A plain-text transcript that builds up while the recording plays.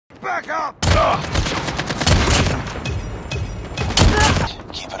back up!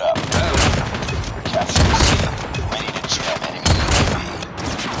 Keep it up. We're capturing C. Ready to jam enemy UAV.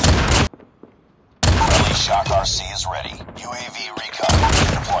 Friendly Shock RC is ready. UAV recon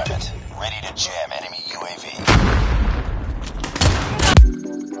deployment. Ready to jam enemy UAV.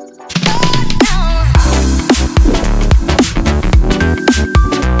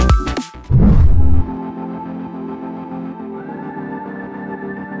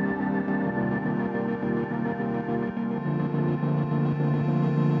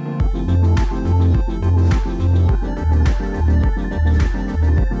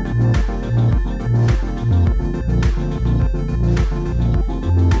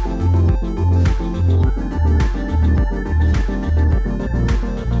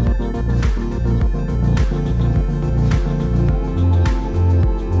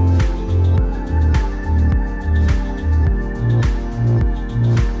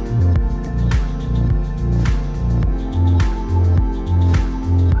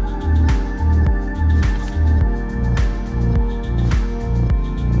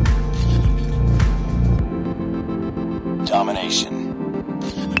 Domination.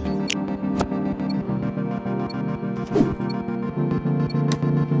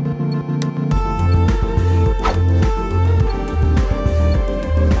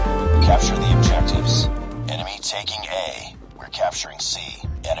 Capture the objectives. Enemy taking A. We're capturing C.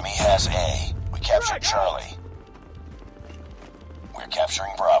 Enemy has A. We captured Charlie. We're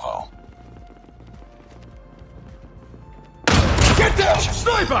capturing Bravo. Get down!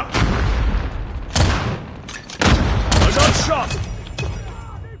 Sniper! I got shot!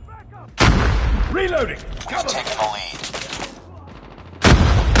 Reloading! We've taken the lead.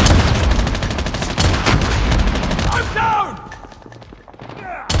 I'm down!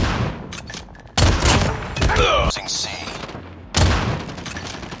 Losing C.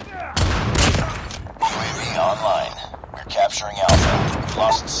 UAV online. We're capturing Alpha. We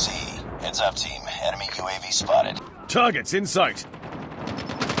lost C. Heads up, team. Enemy UAV spotted. Targets in sight.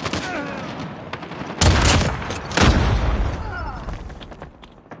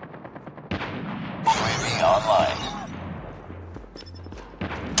 UAV online.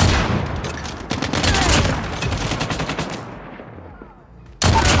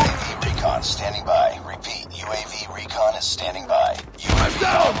 UAV recon standing by. Repeat, UAV recon is standing by. UAV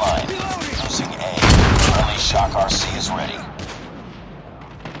online. Losing A. Friendly Shock RC is ready.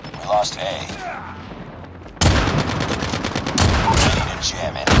 We lost A. Ready to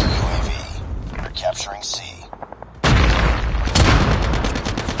jam enemy UAV. We're capturing C.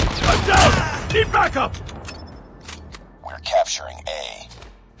 I'm down! Need backup! We're capturing A.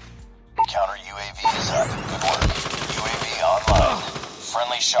 Counter UAV is up. Good work. UAV online.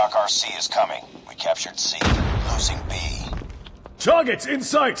 Friendly Shock RC is coming. We captured C. Losing B. Targets in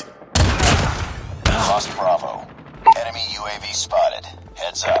sight! Lost Bravo. Enemy UAV spotted.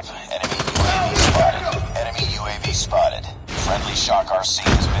 Heads up. Enemy UAV spotted. Enemy UAV spotted. Friendly Shock RC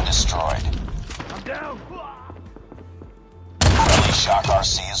has been destroyed. I'm down! Friendly Shock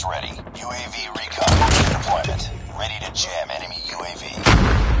RC is ready. UAV recon deployment. Ready to jam enemy UAV.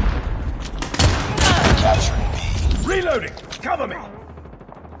 Capturing B. Reloading! Cover me!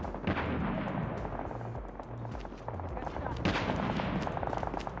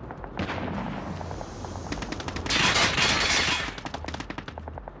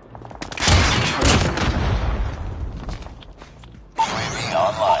 UAV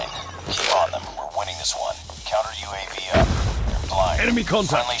online. Keep on them. We're winning this one. Counter UAV up. They're blind. Enemy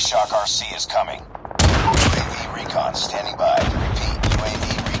contact. Friendly Shock RC is coming. UAV recon standing by. Repeat,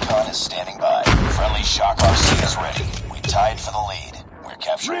 UAV recon is standing by. Friendly Shock RC is ready. We tied for the lead. We're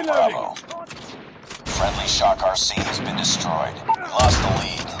capturing Reloading. Bravo. Friendly Shock RC has been destroyed. We lost the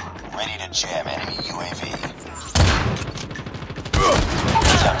lead. Ready to jam enemy UAV.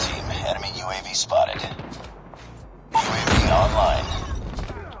 Heads up, team. Enemy UAV spotted. UAV online.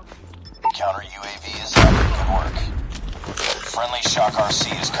 Counter UAV is up. Good work. Friendly Shock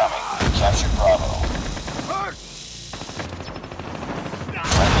RC is coming. We captured Bravo.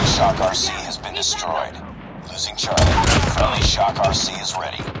 Friendly Shock RC has been destroyed. Losing Charlie. Friendly Shock RC is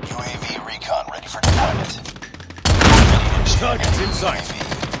ready. UAV recon ready for deployment. Ready to jam Targets enemy in sight.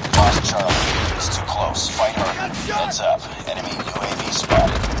 UAV. Lost Charlie. It's too close. Fight harder. Heads up. Enemy UAV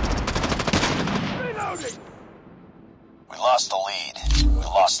spotted. Reloading! We lost the lead. We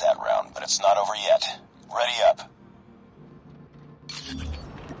lost that round, but it's not over yet. Ready up.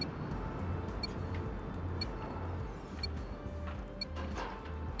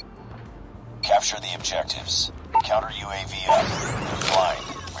 Capture the objectives. Counter UAV up. They're blind.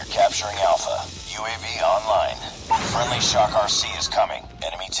 We're capturing Alpha. UAV online. Friendly Shock RC is coming.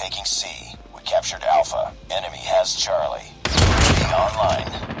 Enemy taking C. We captured Alpha. Enemy has Charlie. UAV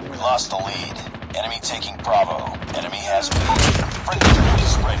online. We lost the lead. Enemy taking Bravo. Enemy has B. Friendly nuke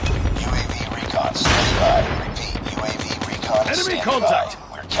is ready. UAV recon standing by. Repeat, UAV recon is Enemy standing contact.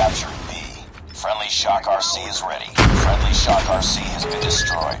 by. We're capturing B. Friendly Shock RC is ready. Friendly Shock RC has been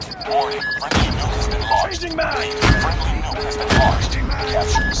destroyed. Warning, friendly nuke has been launched. Changing mag. Friendly nuke has been launched.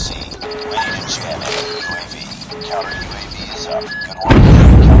 Capturing C. Ready to jam enemy UAV. Counter UAV is up. Good work.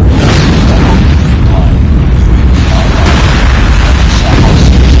 Counter UAV is up.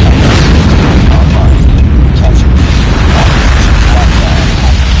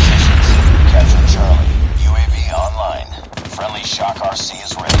 Online. Friendly Shock RC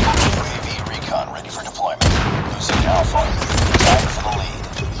is ready. UAV recon ready for deployment. Losing Alpha. Tied for the lead.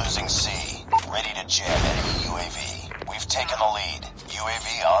 Losing C. Ready to jam enemy UAV. We've taken the lead.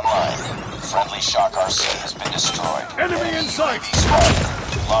 UAV online. Friendly Shock RC has been destroyed. Enemy in sight. UAV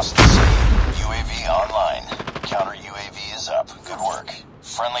spotted. Lost the C. UAV online. Counter UAV is up. Good work.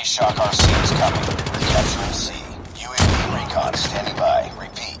 Friendly Shock RC is coming. Capturing C. UAV recon standing by.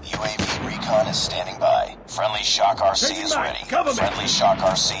 Repeat. UAV recon is standing by. Friendly Shock RC Taking is back. ready. Cover me. Friendly Shock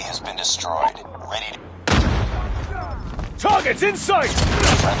RC has been destroyed. Ready to... Targets in sight!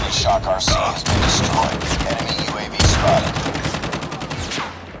 Friendly Shock RC has been destroyed. Enemy UAV spotted.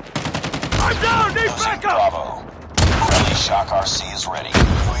 I'm down! Need Losing backup! Bravo. Friendly Shock RC is ready.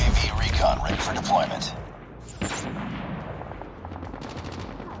 UAV recon ready for deployment.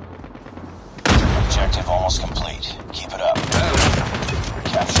 Objective almost complete. Keep it up.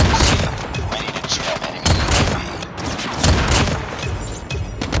 Capturing C. Ready to jam enemy UAV.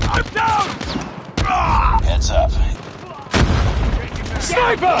 I'm down! Heads up.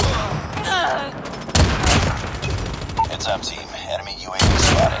 Sniper! Heads up, team. Enemy UAV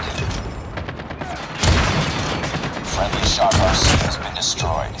spotted. Friendly Shock RC has been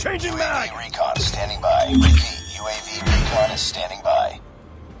destroyed. Changing UAV mag. recon standing by. Repeat. UAV recon is standing by.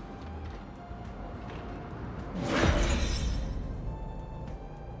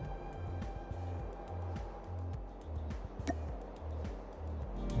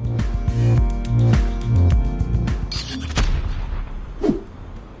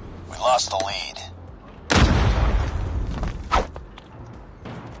 We lost the lead.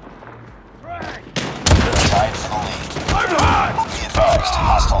 Tied for the lead. I'm hot! Be advised,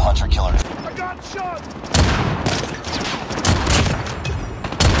 hostile hunter-killer. I got shot!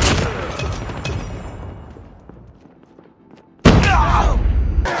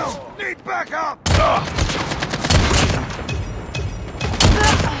 Need backup!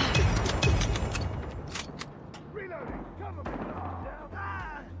 Reloading! Cover me!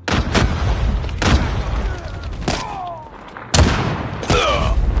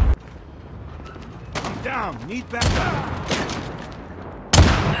 I'm down! Need backup!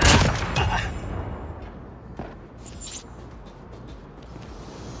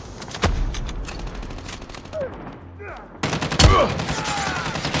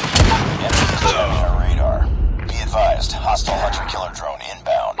 Enemies jamming our radar. Be advised, hostile hunter-killer drone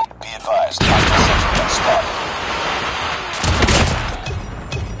inbound. Be advised, hostile sentry gun spotted.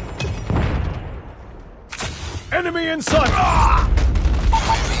 Enemy in sight!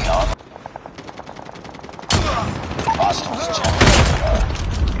 UAV on. Hostiles jamming our radar.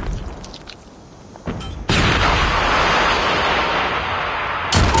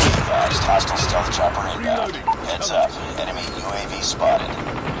 Be advised, hostile stealth chopper inbound. Heads up, enemy UAV spotted.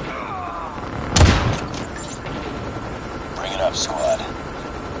 Bring it up, squad.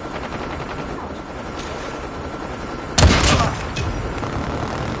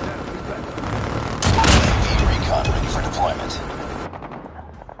 UAV recon ready for deployment.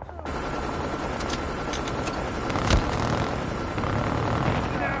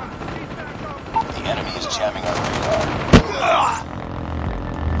 The enemy is jamming our radar.